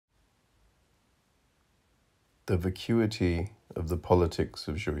The vacuity of the politics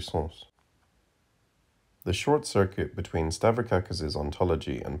of jouissance. The short circuit between Stavrakakis'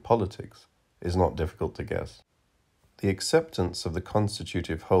 ontology and politics is not difficult to guess. The acceptance of the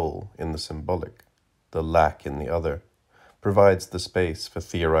constitutive whole in the symbolic, the lack in the other, provides the space for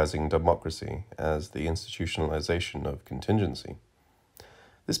theorizing democracy as the institutionalization of contingency.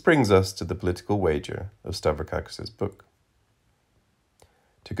 This brings us to the political wager of Stavrakakis' book.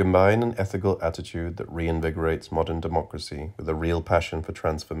 To combine an ethical attitude that reinvigorates modern democracy with a real passion for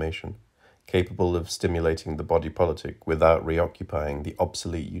transformation, capable of stimulating the body politic without reoccupying the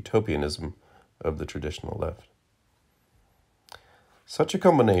obsolete utopianism of the traditional left. Such a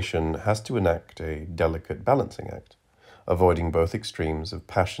combination has to enact a delicate balancing act, avoiding both extremes of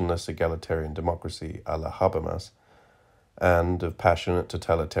passionless egalitarian democracy a la Habermas and of passionate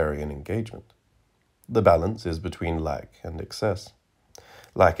totalitarian engagement. The balance is between lack and excess.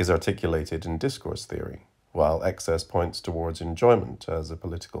 Lack is articulated in discourse theory, while excess points towards enjoyment as a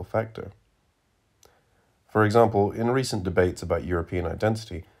political factor. For example, in recent debates about European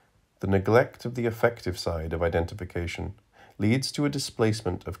identity, the neglect of the affective side of identification leads to a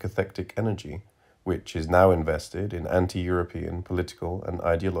displacement of cathectic energy, which is now invested in anti-European political and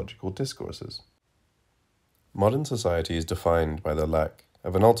ideological discourses. Modern society is defined by the lack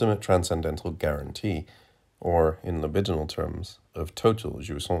of an ultimate transcendental guarantee, or, in libidinal terms, of total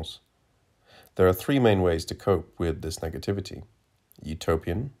jouissance. There are three main ways to cope with this negativity: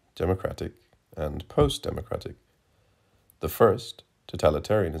 utopian, democratic, and post-democratic. The first,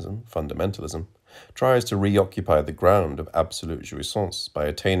 totalitarianism, fundamentalism, tries to reoccupy the ground of absolute jouissance by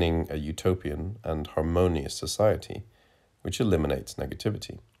attaining a utopian and harmonious society, which eliminates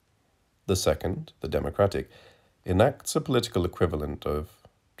negativity. The second, the democratic, enacts a political equivalent of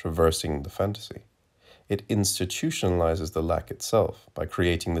traversing the fantasy. It institutionalizes the lack itself by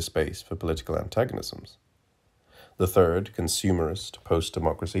creating the space for political antagonisms. The third, consumerist,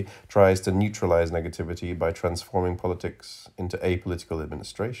 post-democracy, tries to neutralize negativity by transforming politics into apolitical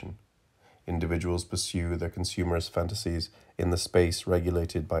administration. Individuals pursue their consumerist fantasies in the space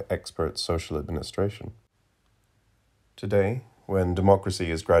regulated by expert social administration. Today, when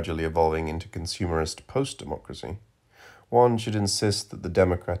democracy is gradually evolving into consumerist post-democracy, one should insist that the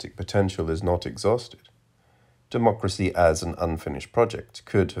democratic potential is not exhausted. Democracy as an unfinished project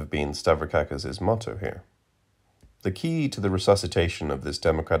could have been Stavrakakis' motto here. The key to the resuscitation of this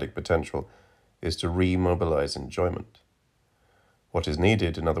democratic potential is to remobilize enjoyment. What is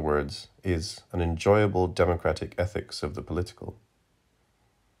needed, in other words, is an enjoyable democratic ethics of the political.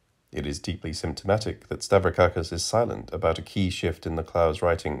 It is deeply symptomatic that Stavrakakis is silent about a key shift in Laclau's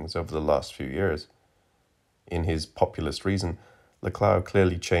writings over the last few years. In his Populist Reason, Laclau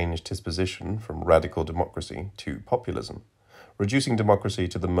clearly changed his position from radical democracy to populism, reducing democracy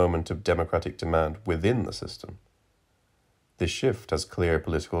to the moment of democratic demand within the system. This shift has clear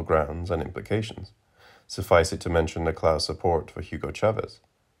political grounds and implications. Suffice it to mention Laclau's support for Hugo Chavez.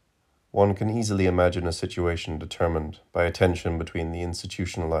 One can easily imagine a situation determined by a tension between the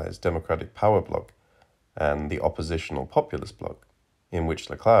institutionalized democratic power bloc and the oppositional populist bloc, in which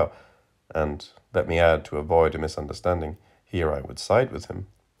Laclau, and let me add to avoid a misunderstanding, here I would side with him,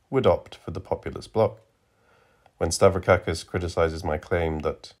 would opt for the populist bloc. When Stavrakakis criticizes my claim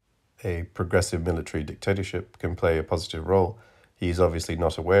that a progressive military dictatorship can play a positive role, he is obviously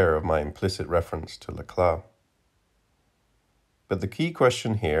not aware of my implicit reference to Laclau. But the key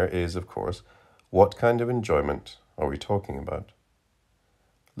question here is, of course, what kind of enjoyment are we talking about?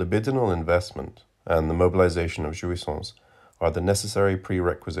 Libidinal investment and the mobilization of jouissance are the necessary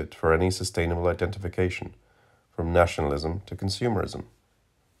prerequisite for any sustainable identification, from nationalism to consumerism.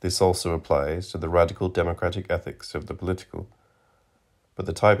 This also applies to the radical democratic ethics of the political, but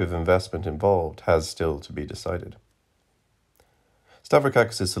the type of investment involved has still to be decided.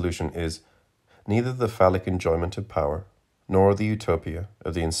 Stavrakakis' solution is neither the phallic enjoyment of power nor the utopia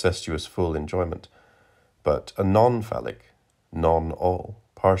of the incestuous full enjoyment, but a non-phallic, non-all,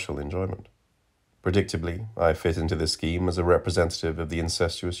 partial enjoyment. Predictably, I fit into this scheme as a representative of the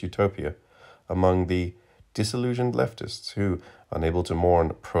incestuous utopia among the disillusioned leftists who, unable to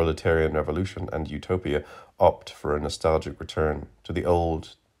mourn proletarian revolution and utopia, opt for a nostalgic return to the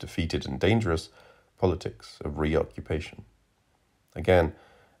old, defeated and dangerous politics of reoccupation. Again,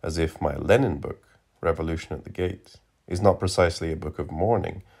 as if my Lenin book, Revolution at the Gate, is not precisely a book of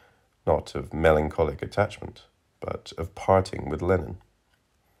mourning, not of melancholic attachment, but of parting with Lenin.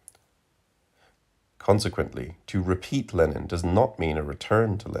 Consequently, to repeat Lenin does not mean a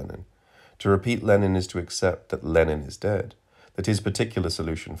return to Lenin. To repeat Lenin is to accept that Lenin is dead, that his particular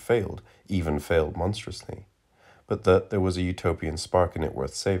solution failed, even failed monstrously, but that there was a utopian spark in it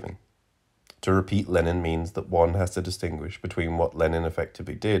worth saving. To repeat Lenin means that one has to distinguish between what Lenin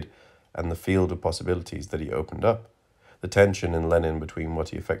effectively did and the field of possibilities that he opened up, the tension in Lenin between what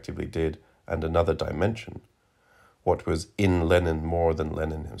he effectively did and another dimension, what was in Lenin more than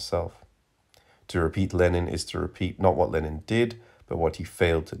Lenin himself. To repeat Lenin is to repeat not what Lenin did, but what he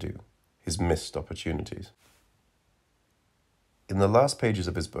failed to do, his missed opportunities. In the last pages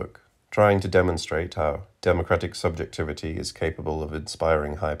of his book, trying to demonstrate how democratic subjectivity is capable of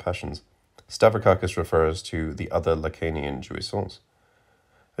inspiring high passions, Stavrakakis refers to the other Lacanian jouissance,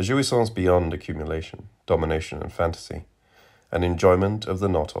 a jouissance beyond accumulation, domination, and fantasy, an enjoyment of the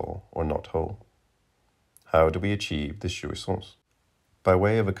not all or not whole. How do we achieve this jouissance? By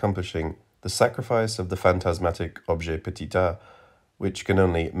way of accomplishing the sacrifice of the phantasmatic objet petit a, which can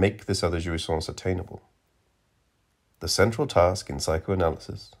only make this other jouissance attainable. The central task in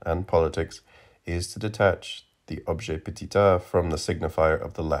psychoanalysis and politics is to detach the objet petit a from the signifier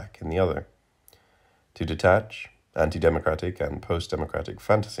of the lack in the other, to detach anti-democratic and post-democratic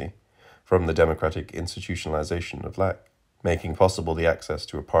fantasy from the democratic institutionalization of lack, making possible the access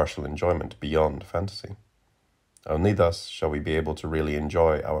to a partial enjoyment beyond fantasy. Only thus shall we be able to really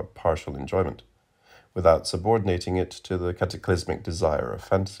enjoy our partial enjoyment, without subordinating it to the cataclysmic desire of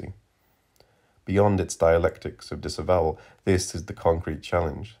fantasy. Beyond its dialectics of disavowal, this is the concrete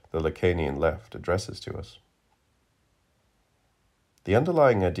challenge the Lacanian left addresses to us. The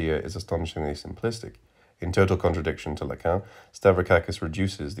underlying idea is astonishingly simplistic. In total contradiction to Lacan, Stavrakakis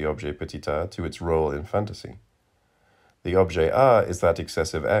reduces the objet petit a to its role in fantasy. The objet a is that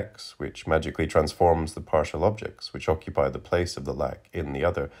excessive X, which magically transforms the partial objects, which occupy the place of the lack in the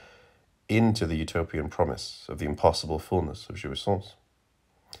other, into the utopian promise of the impossible fullness of jouissance.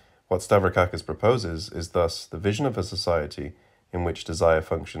 What Stavrakakis proposes is thus the vision of a society in which desire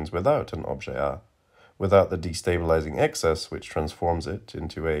functions without an objet a, without the destabilizing excess which transforms it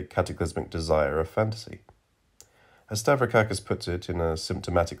into a cataclysmic desire of fantasy. As Stavrakakis puts it in a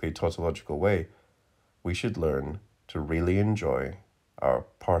symptomatically tautological way, we should learn to really enjoy our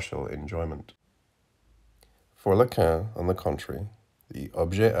partial enjoyment. For Lacan, on the contrary, the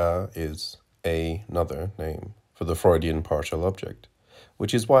objet a is another name for the Freudian partial object,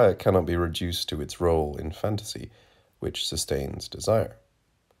 which is why it cannot be reduced to its role in fantasy, which sustains desire.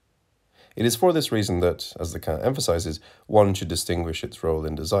 It is for this reason that, as Lacan emphasizes, one should distinguish its role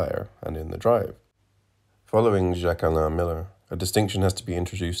in desire and in the drive. Following Jacques-Alain Miller, a distinction has to be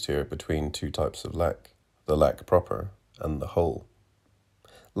introduced here between two types of lack, the lack proper and the whole.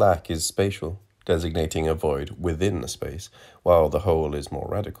 Lack is spatial, designating a void within a space, while the whole is more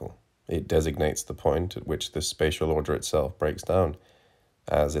radical. It designates the point at which this spatial order itself breaks down,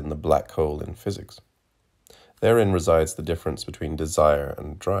 as in the black hole in physics. Therein resides the difference between desire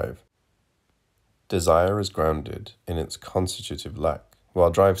and drive. Desire is grounded in its constitutive lack, while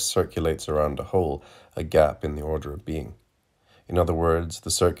drive circulates around a hole, a gap in the order of being. In other words,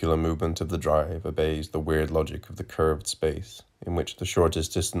 the circular movement of the drive obeys the weird logic of the curved space, in which the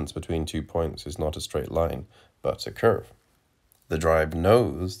shortest distance between 2 points is not a straight line, but a curve. The drive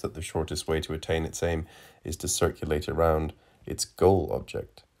knows that the shortest way to attain its aim is to circulate around its goal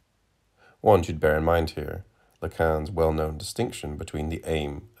object. One should bear in mind here Lacan's well-known distinction between the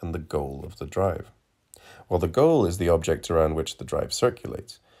aim and the goal of the drive. While the goal is the object around which the drive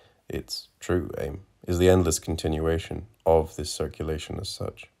circulates, its true aim is the endless continuation of this circulation as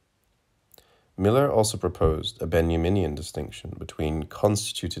such. Miller also proposed a Benjaminian distinction between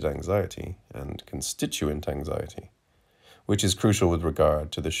constituted anxiety and constituent anxiety, which is crucial with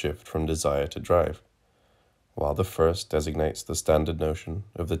regard to the shift from desire to drive. While the first designates the standard notion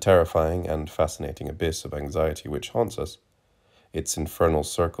of the terrifying and fascinating abyss of anxiety which haunts us, its infernal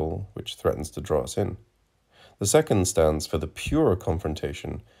circle which threatens to draw us in, the second stands for the pure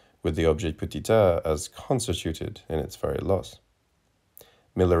confrontation with the objet petit a as constituted in its very loss.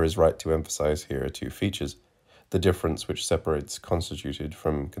 Miller is right to emphasize here two features. The difference which separates constituted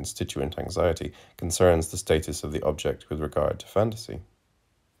from constituent anxiety concerns the status of the object with regard to fantasy.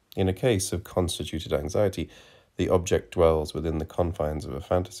 In a case of constituted anxiety, the object dwells within the confines of a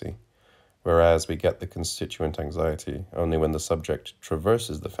fantasy, whereas we get the constituent anxiety only when the subject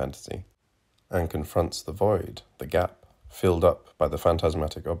traverses the fantasy and confronts the void, the gap, filled up by the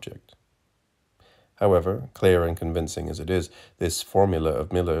phantasmatic object. However, clear and convincing as it is, this formula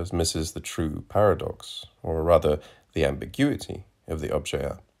of Miller's misses the true paradox, or rather the ambiguity of the objet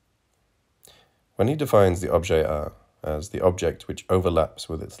a. When he defines the objet a as the object which overlaps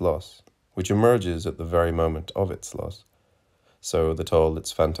with its loss, which emerges at the very moment of its loss, so that all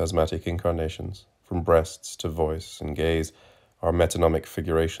its phantasmatic incarnations, from breasts to voice and gaze, are metonymic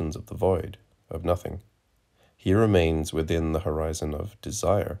figurations of the void, of nothing. He remains within the horizon of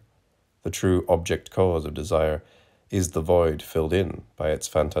desire, The true object cause of desire is the void filled in by its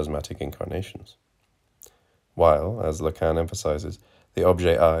phantasmatic incarnations. While, as Lacan emphasizes, the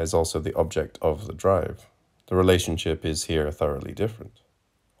objet A is also the object of the drive, the relationship is here thoroughly different.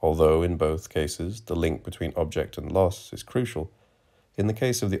 Although in both cases the link between object and loss is crucial, in the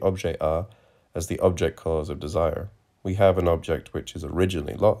case of the objet A as the object cause of desire, we have an object which is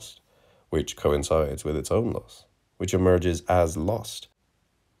originally lost, which coincides with its own loss, which emerges as lost.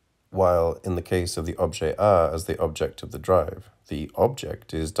 While in the case of the objet A as the object of the drive, the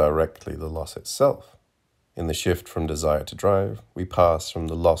object is directly the loss itself. In the shift from desire to drive, we pass from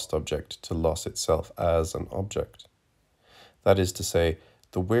the lost object to loss itself as an object. That is to say,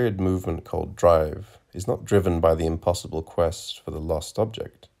 the weird movement called drive is not driven by the impossible quest for the lost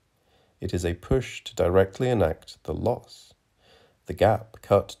object. It is a push to directly enact the loss, the gap,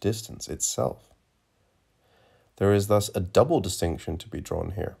 cut distance itself. There is thus a double distinction to be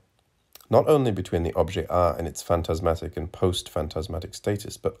drawn here, not only between the objet A and its phantasmatic and post-phantasmatic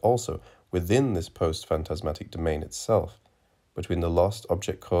status, but also within this post-phantasmatic domain itself, between the lost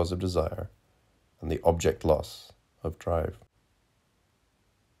object cause of desire and the object loss of drive.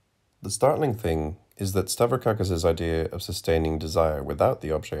 The startling thing is that Stavrakakis' idea of sustaining desire without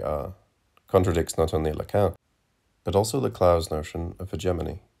the objet A contradicts not only Lacan, but also Laclau's notion of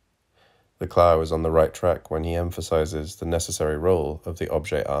hegemony. Laclau is on the right track when he emphasizes the necessary role of the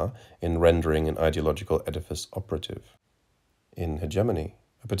objet A in rendering an ideological edifice operative. In hegemony,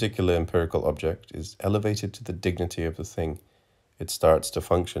 a particular empirical object is elevated to the dignity of the thing. It starts to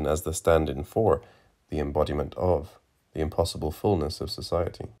function as the stand-in for, the embodiment of, the impossible fullness of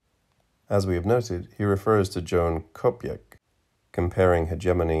society. As we have noted, he refers to Joan Copjec, comparing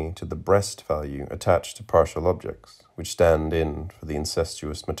hegemony to the breast value attached to partial objects, which stand in for the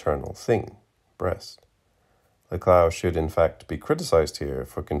incestuous maternal thing, breast. Laclau should in fact be criticized here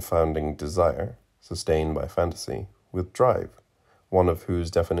for confounding desire, sustained by fantasy, with drive, one of whose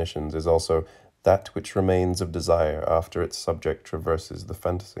definitions is also that which remains of desire after its subject traverses the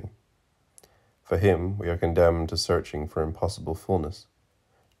fantasy. For him, we are condemned to searching for impossible fullness.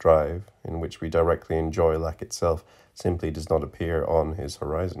 Drive, in which we directly enjoy lack itself, simply does not appear on his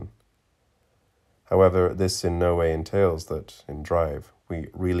horizon. However, this in no way entails that, in drive, we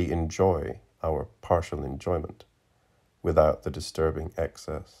really enjoy our partial enjoyment, without the disturbing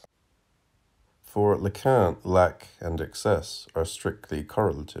excess. For Lacan, lack and excess are strictly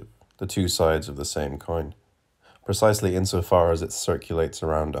correlative, the two sides of the same coin. Precisely insofar as it circulates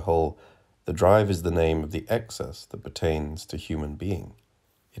around a whole, the drive is the name of the excess that pertains to human being.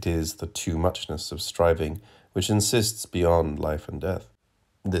 It is the too-muchness of striving which insists beyond life and death.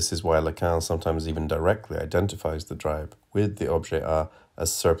 This is why Lacan sometimes even directly identifies the drive with the objet A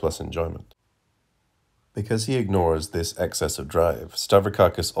as surplus enjoyment. Because he ignores this excess of drive,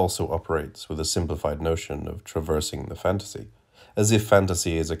 Stavrakakis also operates with a simplified notion of traversing the fantasy, as if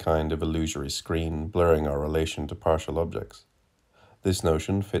fantasy is a kind of illusory screen blurring our relation to partial objects. This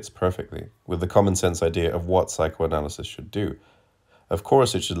notion fits perfectly with the common-sense idea of what psychoanalysis should do. Of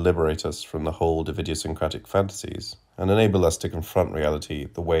course, it should liberate us from the hold of idiosyncratic fantasies and enable us to confront reality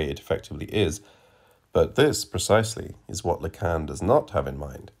the way it effectively is. But this, precisely, is what Lacan does not have in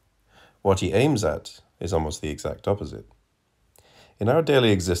mind. What he aims at is almost the exact opposite. In our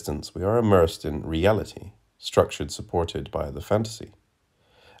daily existence, we are immersed in reality, structured supported by the fantasy.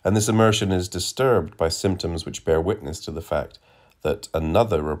 And this immersion is disturbed by symptoms which bear witness to the fact that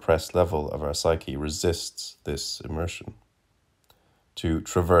another repressed level of our psyche resists this immersion. To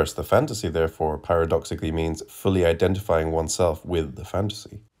traverse the fantasy, therefore, paradoxically means fully identifying oneself with the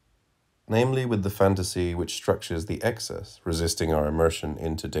fantasy, namely with the fantasy which structures the excess, resisting our immersion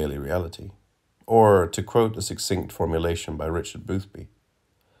into daily reality. Or, to quote a succinct formulation by Richard Boothby,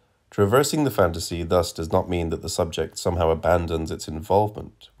 traversing the fantasy thus does not mean that the subject somehow abandons its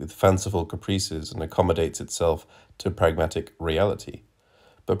involvement with fanciful caprices and accommodates itself to pragmatic reality,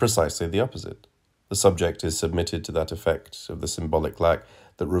 but precisely the opposite. The subject is submitted to that effect of the symbolic lack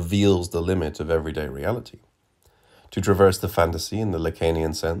that reveals the limit of everyday reality. To traverse the fantasy in the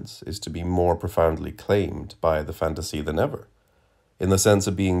Lacanian sense is to be more profoundly claimed by the fantasy than ever, in the sense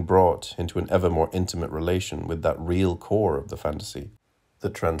of being brought into an ever more intimate relation with that real core of the fantasy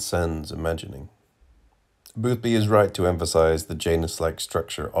that transcends imagining. Boothby is right to emphasize the Janus-like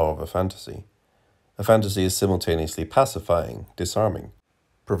structure of a fantasy. A fantasy is simultaneously pacifying, disarming,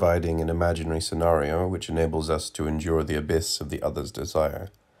 providing an imaginary scenario which enables us to endure the abyss of the other's desire,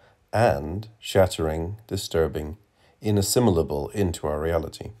 and shattering, disturbing, inassimilable into our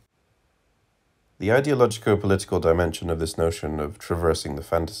reality. The ideologico-political dimension of this notion of traversing the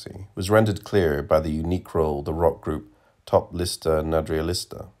fantasy was rendered clear by the unique role the rock group Top Lista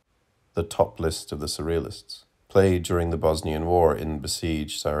Nadrealista the top list of the Surrealists, played during the Bosnian War in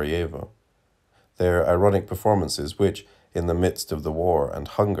besieged Sarajevo. Their ironic performances, which, in the midst of the war and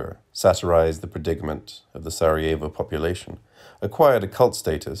hunger, satirized the predicament of the Sarajevo population, acquired a cult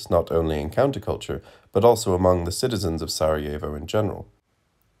status not only in counterculture, but also among the citizens of Sarajevo in general.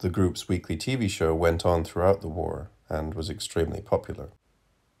 The group's weekly TV show went on throughout the war and was extremely popular.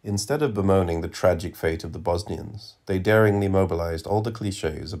 Instead of bemoaning the tragic fate of the Bosnians, they daringly mobilized all the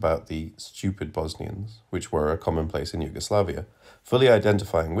cliches about the stupid Bosnians, which were a commonplace in Yugoslavia, fully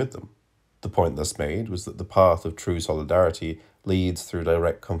identifying with them. The point thus made was that the path of true solidarity leads through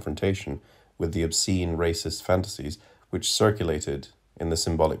direct confrontation with the obscene racist fantasies which circulated in the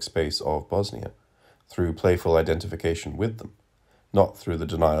symbolic space of Bosnia, through playful identification with them, not through the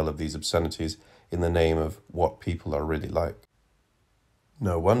denial of these obscenities in the name of what people are really like.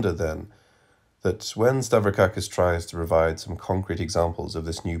 No wonder, then, that when Stavrakakis tries to provide some concrete examples of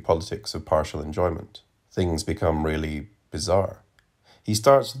this new politics of partial enjoyment, things become really bizarre. He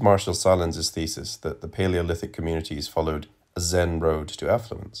starts with Marshall Sahlin's thesis that the Paleolithic communities followed a Zen road to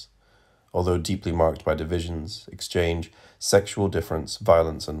affluence. Although deeply marked by divisions, exchange, sexual difference,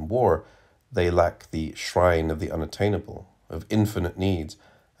 violence, and war, they lack the shrine of the unattainable, of infinite needs,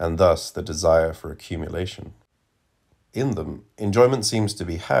 and thus the desire for accumulation. In them, enjoyment seems to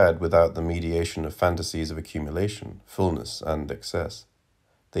be had without the mediation of fantasies of accumulation, fullness, and excess.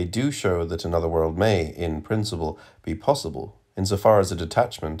 They do show that another world may, in principle, be possible, insofar as a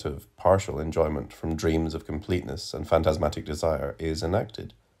detachment of partial enjoyment from dreams of completeness and phantasmatic desire is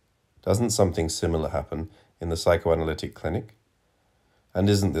enacted. Doesn't something similar happen in the psychoanalytic clinic? And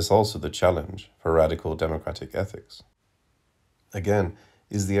isn't this also the challenge for radical democratic ethics? Again,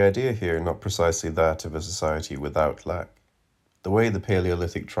 is the idea here not precisely that of a society without lack? The way the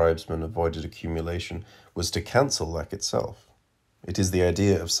Paleolithic tribesmen avoided accumulation was to cancel lack itself. It is the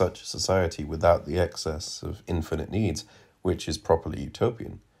idea of such a society without the excess of infinite needs, which is properly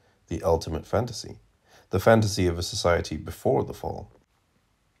utopian, the ultimate fantasy, the fantasy of a society before the fall.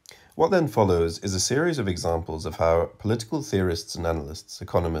 What then follows is a series of examples of how political theorists and analysts,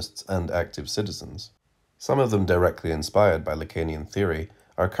 economists, and active citizens, some of them directly inspired by Lacanian theory,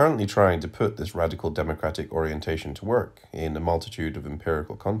 are currently trying to put this radical democratic orientation to work in a multitude of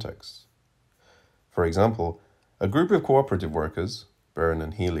empirical contexts. For example, a group of cooperative workers, Byrne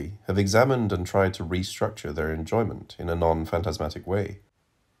and Healy, have examined and tried to restructure their enjoyment in a non-phantasmatic way.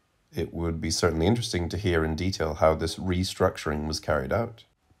 It would be certainly interesting to hear in detail how this restructuring was carried out.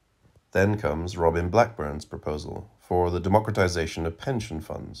 Then comes Robin Blackburn's proposal for the democratization of pension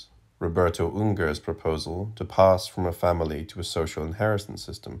funds, Roberto Unger's proposal to pass from a family to a social inheritance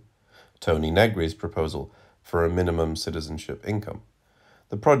system, Tony Negri's proposal for a minimum citizenship income,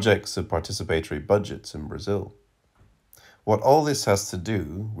 the projects of participatory budgets in Brazil. What all this has to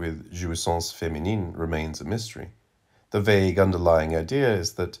do with jouissance féminine remains a mystery. The vague underlying idea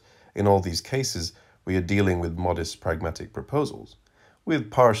is that in all these cases we are dealing with modest pragmatic proposals,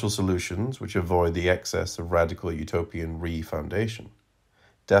 with partial solutions which avoid the excess of radical utopian re-foundation.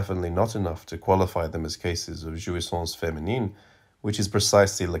 Definitely not enough to qualify them as cases of jouissance féminine, which is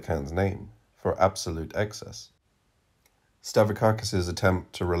precisely Lacan's name, for absolute excess. Stavrakakis'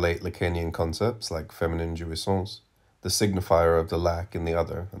 attempt to relate Lacanian concepts like feminine jouissance, the signifier of the lack in the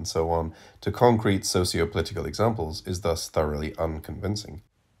other, and so on, to concrete socio-political examples is thus thoroughly unconvincing.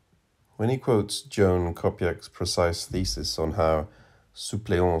 When he quotes Joan Copjec's precise thesis on how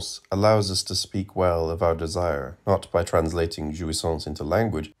suppléance allows us to speak well of our desire, not by translating jouissance into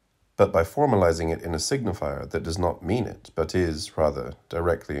language, but by formalizing it in a signifier that does not mean it, but is, rather,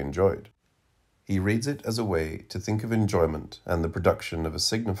 directly enjoyed. He reads it as a way to think of enjoyment and the production of a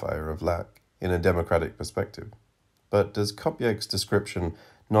signifier of lack in a democratic perspective. But does Copjec's description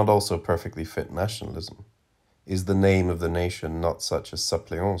not also perfectly fit nationalism? Is the name of the nation not such a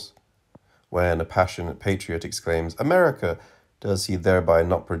suppléance? When a passionate patriot exclaims, "America!" does he thereby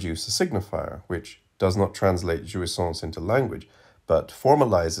not produce a signifier, which does not translate jouissance into language, but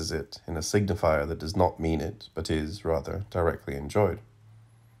formalizes it in a signifier that does not mean it, but is, rather, directly enjoyed?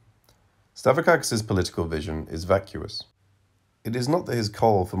 Stavrakakis' political vision is vacuous. It is not that his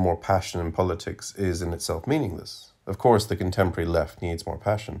call for more passion in politics is in itself meaningless. Of course, the contemporary left needs more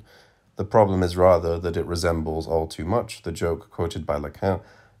passion. The problem is rather that it resembles all too much the joke quoted by Lacan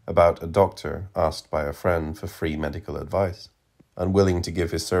about a doctor asked by a friend for free medical advice. Unwilling to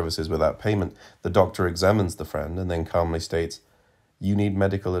give his services without payment, the doctor examines the friend and then calmly states, "You need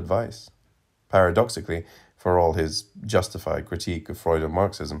medical advice." Paradoxically, for all his justified critique of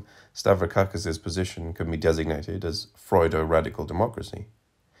Freudo-Marxism, Stavrakakis' position can be designated as Freudo-radical democracy.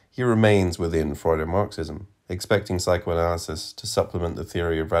 he remains within Freudian Marxism, expecting psychoanalysis to supplement the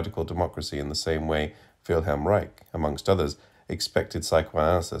theory of radical democracy in the same way Wilhelm Reich, amongst others, expected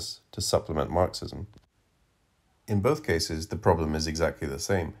psychoanalysis to supplement Marxism. In both cases, the problem is exactly the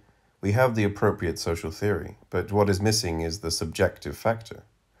same. We have the appropriate social theory, but what is missing is the subjective factor.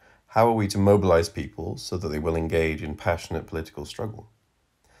 How are we to mobilize people so that they will engage in passionate political struggle?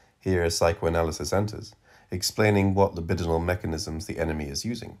 Here psychoanalysis enters, explaining what libidinal mechanisms the enemy is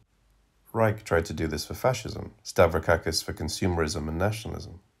using. Reich tried to do this for fascism, Stavrakakis for consumerism and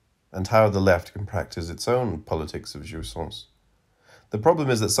nationalism, and how the left can practice its own politics of jouissance. The problem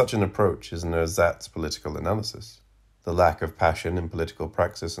is that such an approach is an ersatz political analysis. The lack of passion in political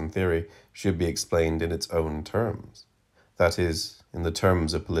praxis and theory should be explained in its own terms. That is, in the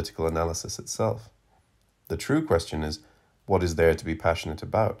terms of political analysis itself. The true question is, what is there to be passionate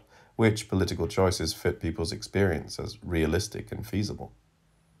about? Which political choices fit people's experience as realistic and feasible?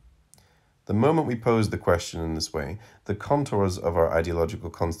 The moment we pose the question in this way, the contours of our ideological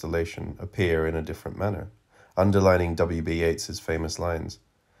constellation appear in a different manner, underlining W.B. Yeats's famous lines,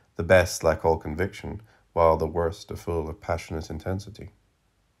 "The best lack all conviction, while the worst are full of passionate intensity."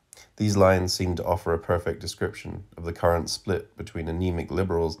 These lines seem to offer a perfect description of the current split between anemic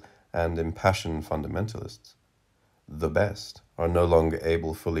liberals and impassioned fundamentalists. The best are no longer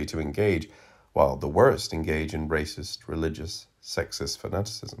able fully to engage, while the worst engage in racist, religious, sexist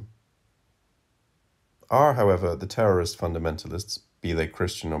fanaticism. Are, however, the terrorist fundamentalists, be they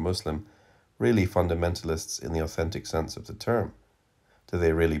Christian or Muslim, really fundamentalists in the authentic sense of the term? Do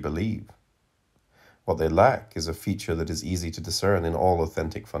they really believe? What they lack is a feature that is easy to discern in all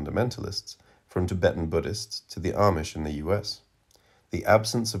authentic fundamentalists, from Tibetan Buddhists to the Amish in the US. The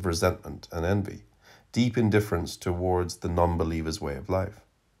absence of resentment and envy, deep indifference towards the non-believer's way of life.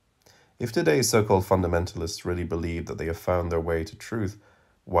 If today's so-called fundamentalists really believe that they have found their way to truth,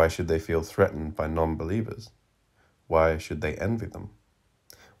 why should they feel threatened by non-believers? Why should they envy them?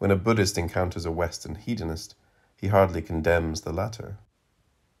 When a Buddhist encounters a Western hedonist, he hardly condemns the latter.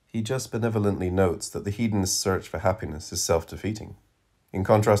 He just benevolently notes that the hedonist's search for happiness is self-defeating. In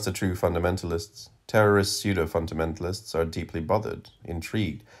contrast to true fundamentalists, terrorist pseudo-fundamentalists are deeply bothered,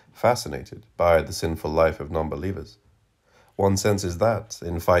 intrigued, fascinated by the sinful life of non-believers. One senses that,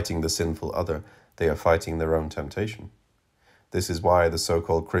 in fighting the sinful other, they are fighting their own temptation. This is why the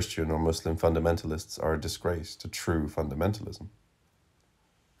so-called Christian or Muslim fundamentalists are a disgrace to true fundamentalism.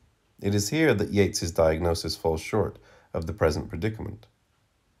 It is here that Yeats's diagnosis falls short of the present predicament.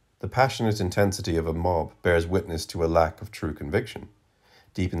 The passionate intensity of a mob bears witness to a lack of true conviction.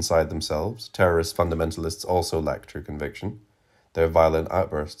 Deep inside themselves, terrorist fundamentalists also lack true conviction. Their violent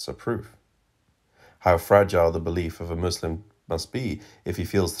outbursts are proof. How fragile the belief of a Muslim must be if he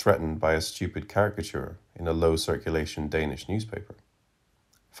feels threatened by a stupid caricature in a low-circulation Danish newspaper.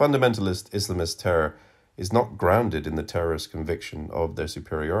 Fundamentalist Islamist terror is not grounded in the terrorist conviction of their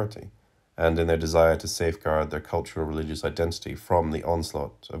superiority, and in their desire to safeguard their cultural religious identity from the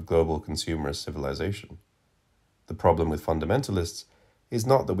onslaught of global consumerist civilization. The problem with fundamentalists is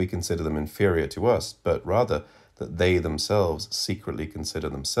not that we consider them inferior to us, but rather that they themselves secretly consider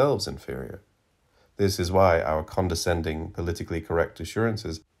themselves inferior. This is why our condescending, politically correct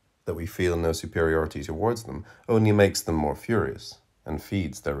assurances that we feel no superiority towards them only makes them more furious and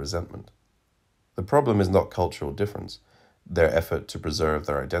feeds their resentment. The problem is not cultural difference, their effort to preserve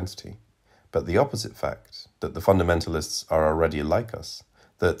their identity, but the opposite fact, that the fundamentalists are already like us,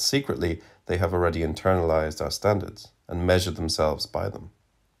 that secretly they have already internalized our standards and measure themselves by them.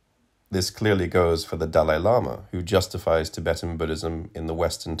 This clearly goes for the Dalai Lama, who justifies Tibetan Buddhism in the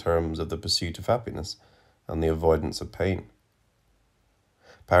Western terms of the pursuit of happiness and the avoidance of pain.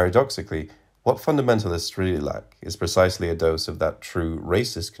 Paradoxically, what fundamentalists really lack is precisely a dose of that true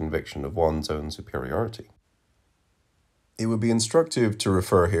racist conviction of one's own superiority. It would be instructive to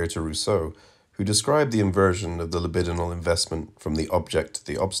refer here to Rousseau, who described the inversion of the libidinal investment from the object to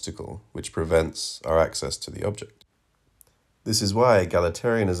the obstacle, which prevents our access to the object. This is why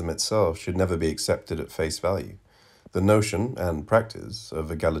egalitarianism itself should never be accepted at face value. The notion and practice of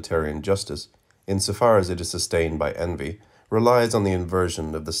egalitarian justice, insofar as it is sustained by envy, relies on the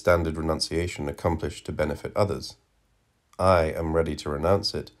inversion of the standard renunciation accomplished to benefit others. I am ready to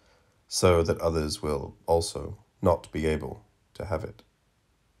renounce it, so that others will also not be able to have it.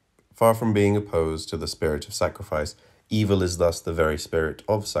 Far from being opposed to the spirit of sacrifice, evil is thus the very spirit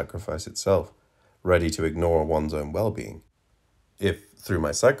of sacrifice itself, ready to ignore one's own well-being, if, through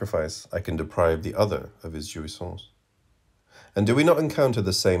my sacrifice, I can deprive the other of his jouissance. And do we not encounter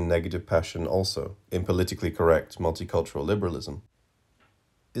the same negative passion also in politically correct multicultural liberalism?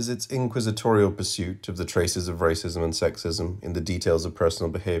 is its inquisitorial pursuit of the traces of racism and sexism in the details of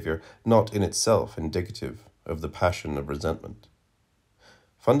personal behavior not in itself indicative of the passion of resentment?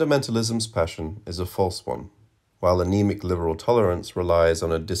 Fundamentalism's passion is a false one, while anemic liberal tolerance relies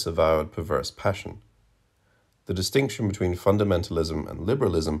on a disavowed perverse passion. The distinction between fundamentalism and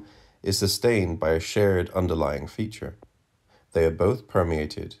liberalism is sustained by a shared underlying feature. They are both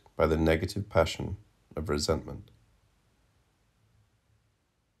permeated by the negative passion of resentment.